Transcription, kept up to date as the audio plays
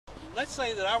let's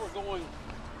say that I were going,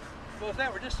 well, if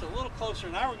that were just a little closer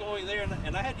and I were going there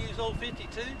and I had to use old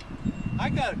 52, I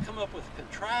got to come up with a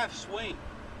contrived swing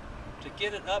to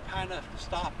get it up high enough to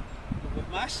stop it. But with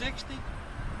my 60,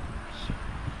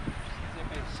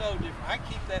 it's so different. I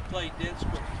keep that blade dead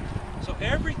square. So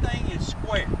everything is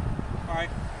square. All right.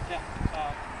 Now,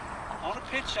 on a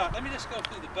pitch shot, let me just go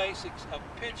through the basics of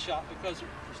a pitch shot because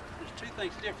there's two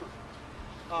things different.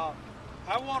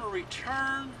 I want to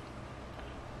return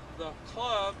the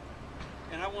club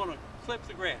and I want to clip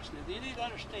the grass. Now you need to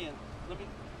understand, let me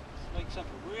make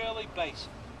something really basic.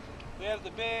 We have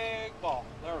the big ball,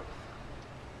 the earth.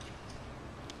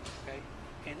 Okay?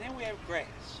 And then we have grass.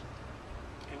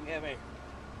 And we have air.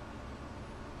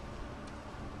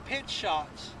 Pitch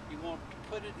shots, you want to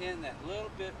put it in that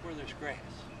little bit where there's grass.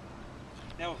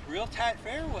 Now with real tight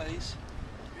fairways,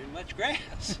 there isn't much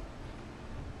grass.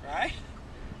 Right?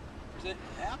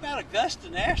 How about Augusta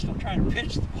National trying to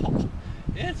pitch the ball?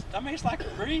 It's like a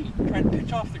green, trying to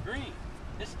pitch off the green.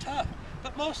 It's tough.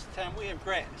 But most of the time we have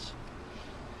grass.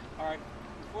 All right,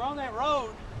 if we're on that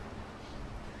road,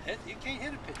 you can't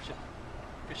hit a pitch shot.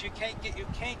 Because you can't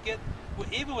get,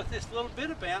 even with this little bit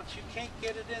of bounce, you can't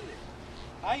get it in there.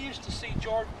 I used to see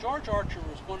George Archer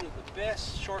was one of the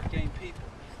best short game people.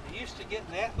 He used to get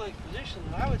in the athletic position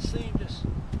and I would see him just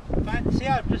see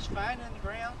how I'm just finding the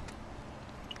ground?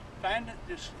 Find it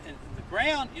just in the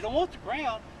ground. You don't want the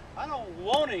ground. I don't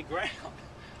want any ground.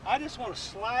 I just want to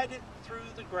slide it through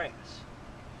the grass.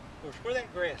 Where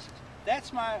that grass is.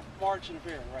 That's my margin of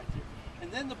error right there.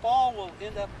 And then the ball will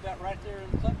end up about right there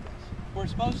in the clubhouse, where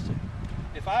it's supposed to.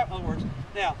 In other words,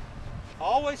 now,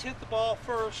 always hit the ball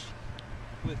first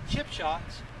with chip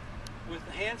shots, with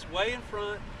the hands way in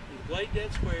front, and the blade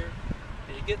dead square,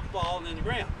 and you get the ball and then the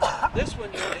ground. This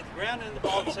one, you hit the ground and the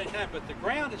ball at the same time, but the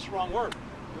ground is the wrong word.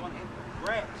 You want to hit the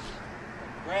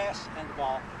grass and the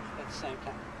ball at the same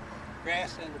time.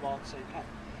 Grass and the ball at the same time.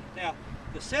 Now,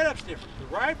 the setup's different. The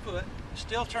right foot is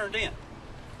still turned in,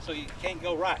 so you can't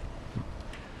go right.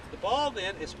 The ball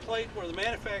then is played where the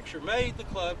manufacturer made the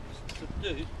club to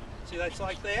do. See, that's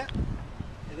like that,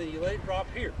 and then you let it drop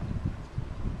here.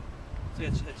 See,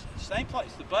 it's the same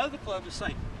place. The butt of the club is the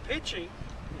same. Pitching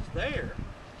is there.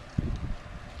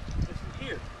 It's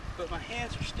here. But my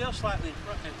hands are still slightly in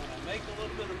front, and when I make a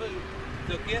little bit of move,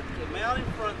 they'll get the amount in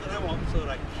front that I want so that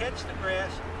I can catch the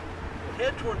grass,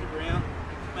 head toward the ground,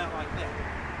 and come out like that.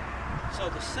 So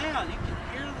the sound, you can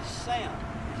hear the sound.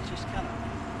 It's just kind of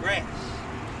grass.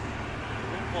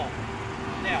 Ball.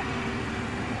 Now,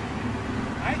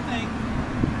 I think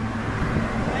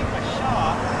my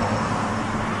shot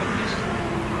is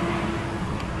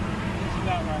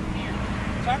about right here.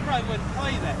 So I probably wouldn't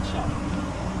play that shot.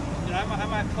 You know, I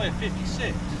might play a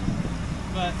 56,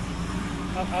 but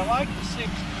I like the 60.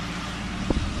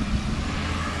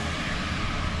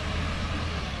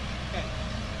 Okay,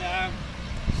 now I'm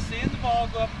seeing the ball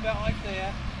go up about like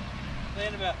that,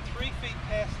 then about 3 feet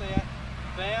past that,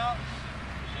 bounce,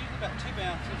 there's usually about 2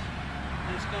 bounces,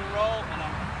 and it's going to roll, and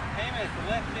I'm aiming at the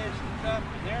left edge of the cup,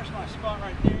 and there's my spot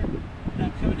right there, and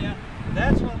I'm coming down.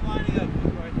 That's what I'm lining up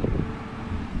with right there.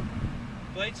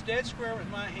 Blade's dead square with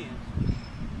my hand.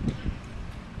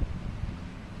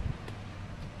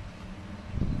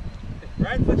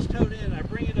 Right foot's toed in, I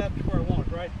bring it up to where I want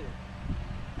it, right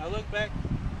there. I look back,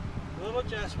 a little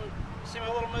adjustment. See my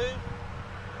little move?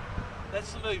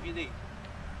 That's the move you need.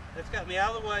 That's got me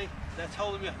out of the way. That's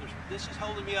holding me up. This is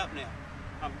holding me up now.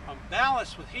 I'm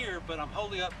balanced with here, but I'm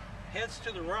holding up heads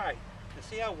to the right. And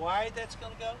see how wide that's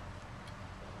going to go?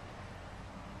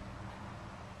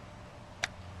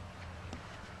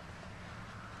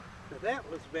 Now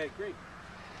that was a bad green.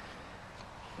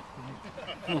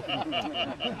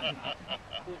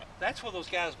 That's where those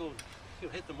guys go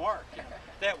hit the mark. You know,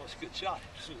 that was a good shot.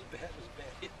 This was a bad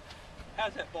hit.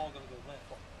 How's that ball going to go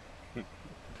left? Okay.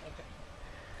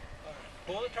 All right.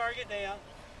 Pull the target down.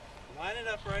 Line it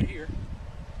up right here.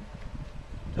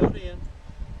 Toed in.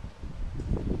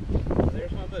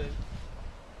 There's my move.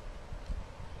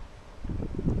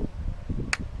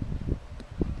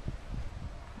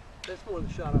 That's more the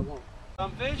shot I want.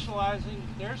 I'm visualizing,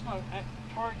 there's my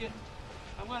target.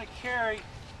 I'm going to carry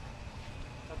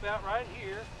about right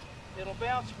here. It'll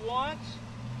bounce once,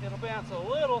 it'll bounce a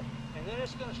little, and then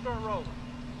it's going to start rolling.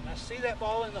 And I see that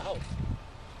ball in the hole.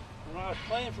 When I was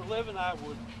playing for a living, I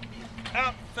would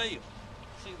out field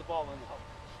see the ball in the hole.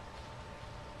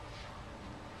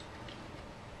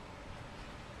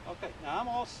 Okay, now I'm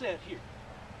all set here.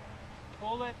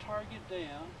 Pull that target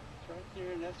down. It's right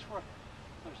there, and that's where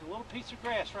there's a little piece of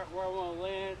grass right where I want to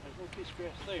land. There's a little piece of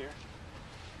grass there.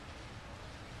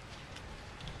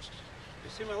 You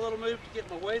see my little move to get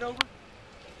my weight over?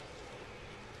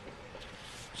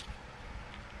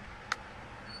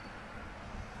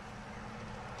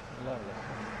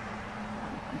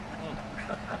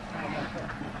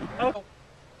 Oh,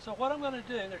 so what I'm going to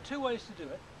do, there are two ways to do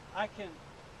it. I can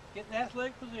get in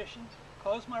athletic position,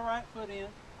 close my right foot in,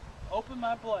 open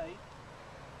my blade,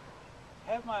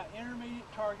 have my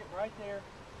intermediate target right there,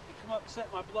 and come up and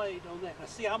set my blade on that. Now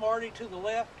see, I'm already to the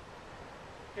left.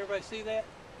 Everybody see that?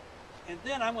 And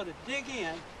then I'm going to dig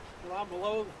in till I'm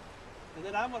below, and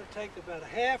then I'm going to take about a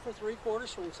half or three-quarter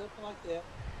swing, something like that.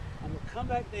 I'm going to come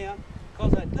back down.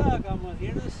 Because I dug, I'm going to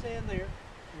enter the sand there,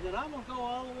 and then I'm going to go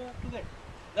all the way up to there.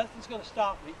 Nothing's going to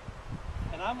stop me,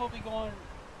 and I'm going to be going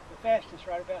the fastest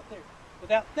right about there,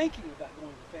 without thinking about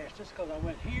going the fastest, because I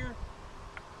went here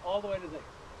all the way to there.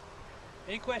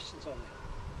 Any questions on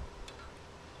that?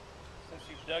 Since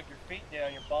you've dug your feet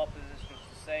down, your ball position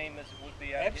is the same as it would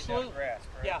be out hitting out grass,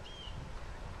 correct? Yeah,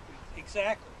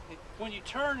 exactly. When you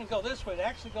turn and go this way, it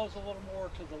actually goes a little more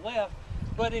to the left,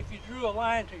 but if you drew a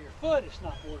line to your foot, it's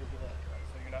not more to the left. Right,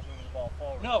 so you're not moving the ball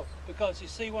forward. No, because you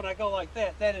see when I go like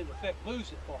that, that in effect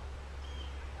moves it forward.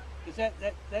 Because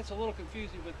that's a little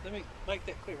confusing, but let me make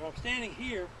that clear. I'm standing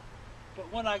here,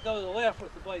 but when I go to the left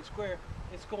with the blade square,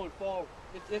 it's going forward.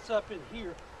 It's up in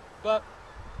here, but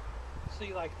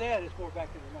see, like that, it's more back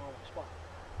in the normal spot.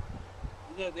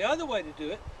 The other way to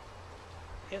do it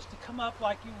is to come up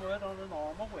like you would on a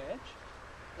normal wedge.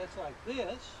 That's like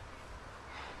this.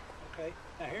 Okay,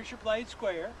 now here's your blade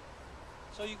square.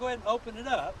 So you go ahead and open it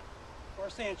up for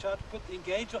a sand shot to put the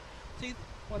engage on. See,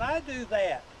 when I do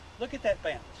that, look at that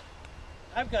bounce.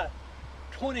 I've got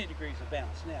 20 degrees of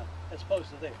bounce now as opposed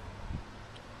to there.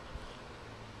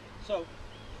 So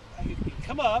you can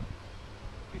come up,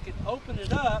 you can open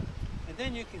it up, and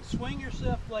then you can swing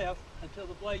yourself left until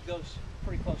the blade goes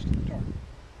pretty close to the target.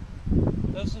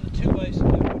 Those are the two ways to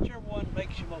do it, whichever one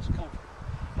makes you most comfortable.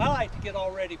 I like to get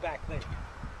already back there.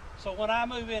 So when I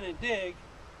move in and dig,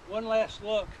 one last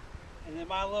look, and then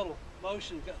my little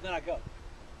motion, then I go.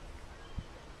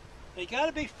 Now you got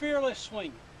to be fearless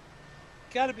swinging.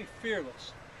 You got to be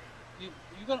fearless.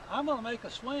 I'm going to make a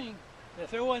swing.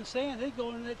 If there wasn't sand, they'd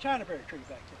go into that Chinaberry tree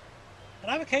back there.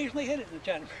 And I've occasionally hit it in the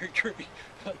Chinaberry tree,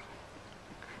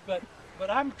 but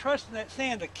I'm trusting that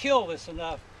sand to kill this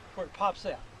enough where it pops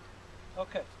out.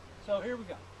 Okay, so here we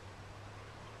go.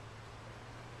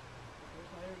 Here's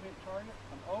my intermediate target.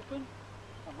 I'm open.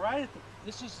 I'm right at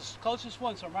this is the closest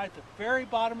one, so I'm right at the very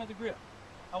bottom of the grip.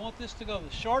 I want this to go the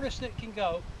shortest it can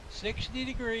go, 60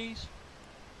 degrees,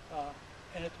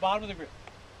 and at the bottom of the grip.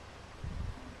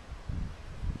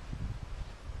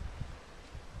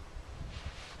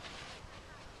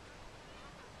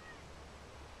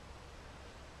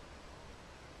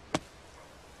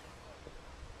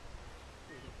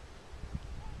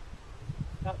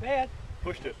 Not bad.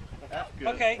 Pushed it. That's good.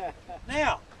 Okay,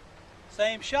 now,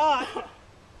 same shot,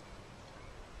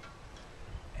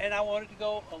 and I wanted to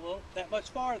go a little, that much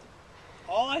farther.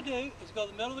 All I do is go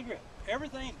to the middle of the grip.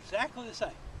 Everything exactly the same.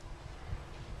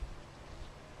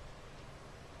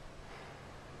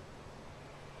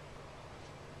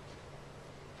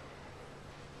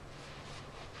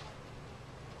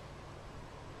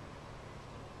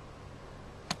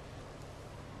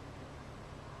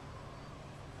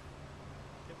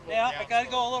 Now I got to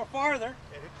go a little farther.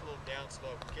 Yeah, hit a little down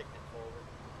slope, kicking it forward.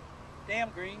 Damn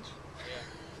greens.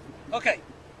 Yeah. Okay,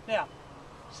 now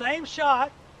same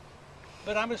shot,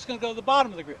 but I'm just going to go to the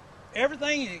bottom of the grip.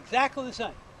 Everything is exactly the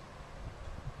same.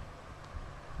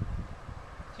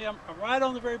 See, I'm right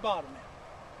on the very bottom now.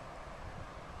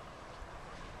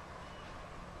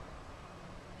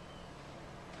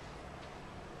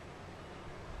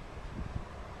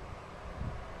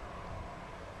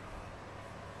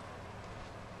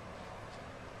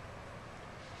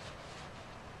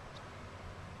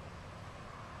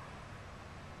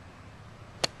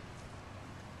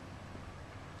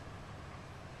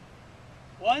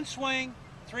 One swing,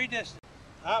 three distance.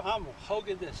 I'm a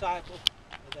Hogan disciple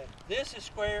of that. This is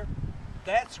square,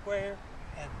 that's square,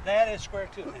 and that is square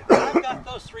too. And if I've got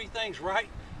those three things right,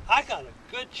 I got a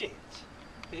good chance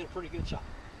to hit a pretty good shot.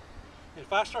 And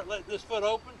if I start letting this foot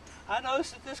open, I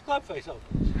notice that this club face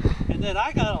opens. And then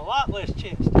I got a lot less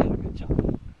chance to hit a good shot.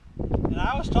 And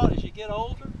I was taught as you get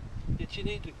older that you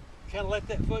need to kind of let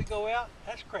that foot go out.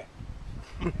 That's crap.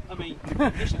 I mean,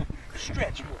 just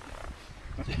stretch more.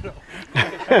 You know,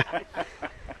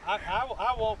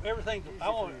 I want everything.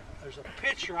 There's a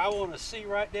picture I want to see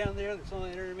right down there that's on the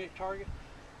intermediate target,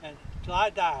 and until I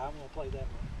die, I'm going to play that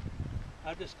way.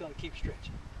 I'm just going to keep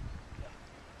stretching. Yeah.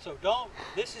 So don't.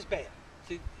 This is bad.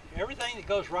 See, everything that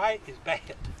goes right is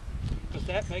bad because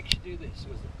that makes you do this.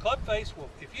 Because the club face will.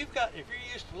 If you're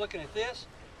used to looking at this,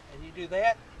 and you do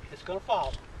that, it's going to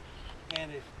follow.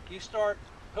 And if you start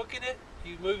hooking it,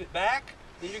 you move it back.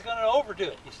 then you're going to overdo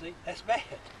it. You see, that's bad.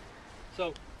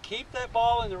 So keep that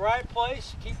ball in the right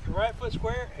place, keep your right foot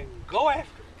square, and go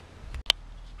after it.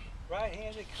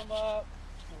 Right-handed, come up.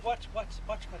 Watch my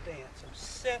dance. I'm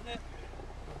setting it.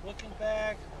 I'm looking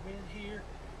back. I'm in here,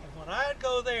 and when I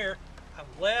go there, I'm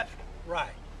left,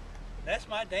 right. That's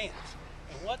my dance.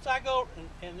 And once I go,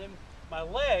 and then my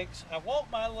legs, I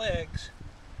want my legs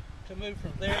to move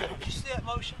from there. Did you see that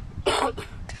motion?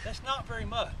 That's not very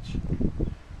much,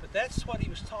 but that's what he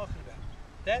was talking about.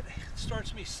 That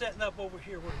starts me setting up over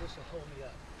here where this will hold me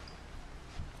up.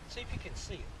 See if you can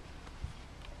see it.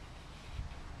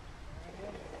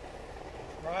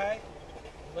 Right,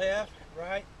 left,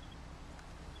 right,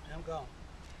 and I'm gone.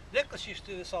 Nicholas used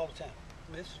to do this all the time.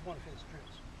 I mean, this is one of his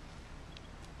drills.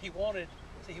 He wanted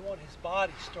his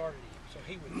body started here, so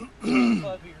he would put the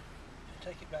club here and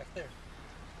take it back there.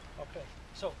 Okay.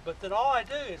 So, but then all I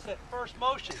do is that first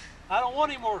motion. I don't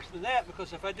want any more than that,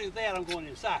 because if I do that, I'm going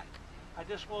inside. I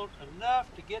just want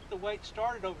enough to get the weight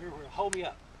started over here where it'll hold me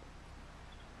up.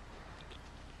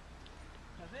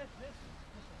 Now this is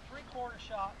a 3/4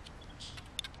 shot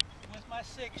with my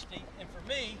 60, and for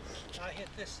me, I hit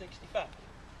this 65.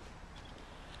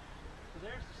 So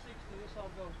there's the 60. This all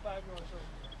goes 5 yards over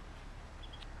there.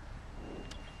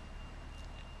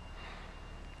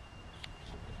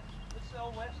 This is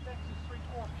old West Texas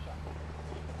 3/4 shot.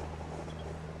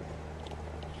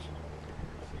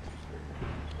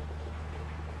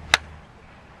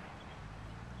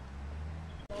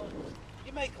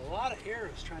 You make a lot of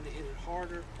errors trying to hit it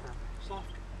harder or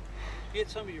softer. You get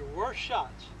some of your worst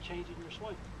shots changing your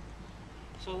swing.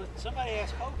 So somebody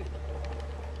asked Hogan,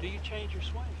 do you change your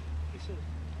swing? He said,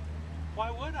 why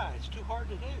would I? It's too hard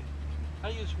to do. I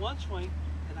use one swing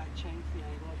and I change the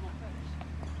angle of my face.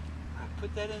 I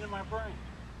put that into my brain,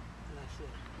 and I said,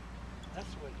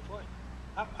 that's the way to play.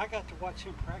 I got to watch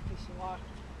him practice a lot,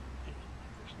 and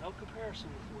there's no comparison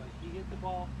with the way he hit the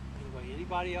ball and the way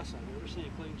anybody else I've ever seen,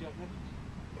 including Jeff Nichols.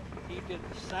 He did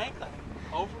the same thing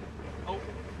over and over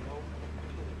and over.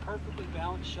 He hit a perfectly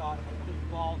balanced shot, hit the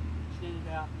ball, send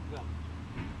it out, and go.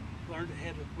 Learned to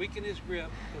have to weaken his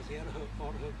grip, because he had a hook,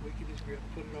 fought a hook, weaken his grip,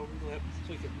 put it over the left,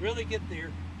 so he could really get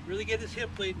there, really get his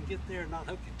hip lead and get there and not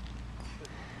hook it. But,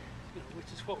 you know,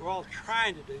 which is what we're all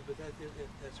trying to do, but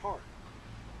that's hard.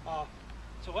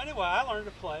 So anyway, I learned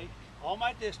to play all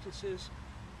my distances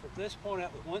from this point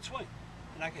out with one swing,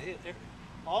 and I could hit every,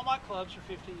 all my clubs are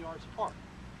 15 yards apart.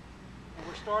 And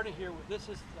we're starting here with, this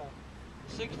is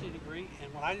 60 degree,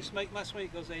 and when I just make my swing,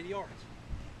 it goes 80 yards.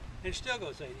 And it still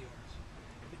goes 80 yards.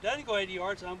 If it doesn't go 80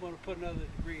 yards, I'm going to put another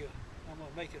degree, I'm going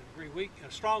to make it a degree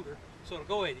stronger, so it'll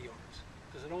go 80 yards,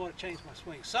 because I don't want to change my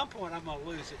swing. At some point, I'm going to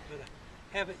lose it, but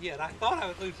I haven't yet. I thought I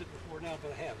would lose it before now,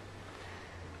 but I haven't.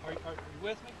 Are you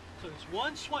with me? So it's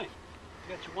one swing.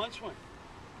 You got your one swing.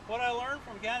 What I learned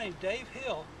from a guy named Dave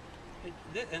Hill,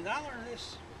 and I learned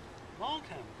this a long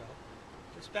time ago,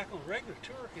 it's back on the regular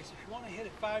tour, is if you want to hit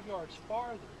it 5 yards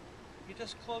farther, you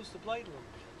just close the blade a little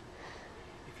bit.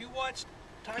 If you watch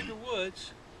Tiger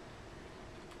Woods,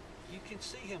 you can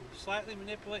see him slightly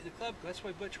manipulating the club. That's the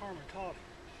way Butch Harmon taught him.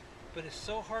 But it's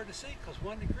so hard to see, because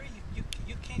 1 degree, you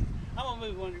can't. I'm going to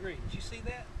move 1 degree. Did you see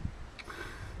that?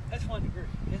 That's 1 degree.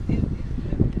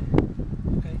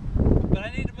 Okay. But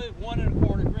I need to move 1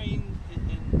 1/4 green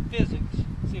in physics.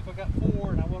 See if I got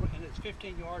 4 and I want to, and it's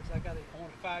 15 yards. I want it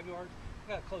 5 yards.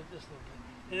 I got to close this a little bit.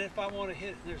 And if I want to hit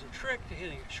it, there's a trick to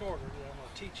hitting it shorter that I'm going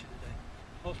to teach you today.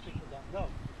 Most people don't know.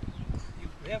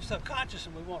 We have subconscious,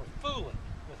 and we want to fool it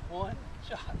with one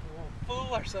shot. We want to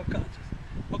fool our subconscious.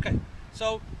 Okay.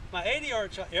 So my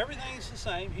 80-yard shot, everything's the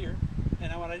same here,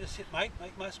 and when I just hit make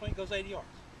my swing goes 80 yards.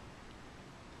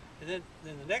 And then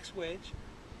the next wedge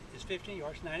is 15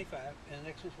 yards, 95, and the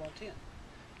next one's 110.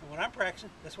 And when I'm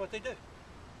practicing, that's what they do.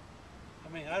 I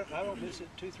mean, I don't miss it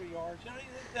 2-3 yards. You know,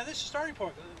 now this is starting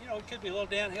point. You know, it could be a little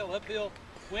downhill, uphill,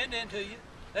 wind into you.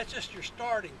 That's just your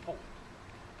starting point.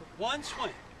 But one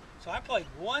swing. So I played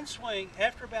one swing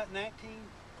after about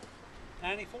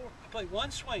 1994. I played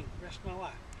one swing the rest of my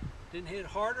life. Didn't hit it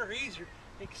harder or easier,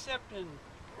 except in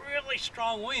really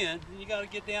strong wind, and you got to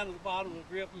get down to the bottom of the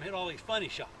grip and hit all these funny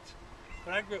shots.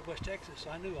 But I grew up in West Texas, so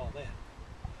I knew all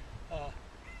that.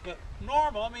 But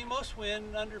normal, I mean, most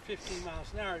wind under 15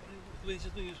 miles an hour. These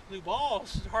new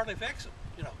balls hardly affects them,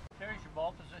 you know. There's your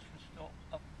ball position still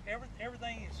up.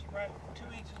 Everything is right 2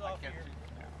 inches off here.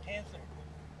 Hands there.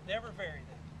 Never vary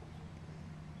that.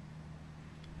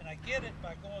 And I get it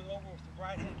by going over with the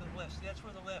right hand to the left. See, that's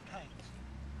where the left hangs.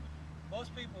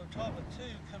 Most people are taught with 2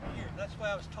 come here. That's why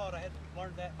I was taught. I had to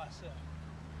learn that myself.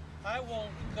 I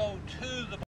won't go to the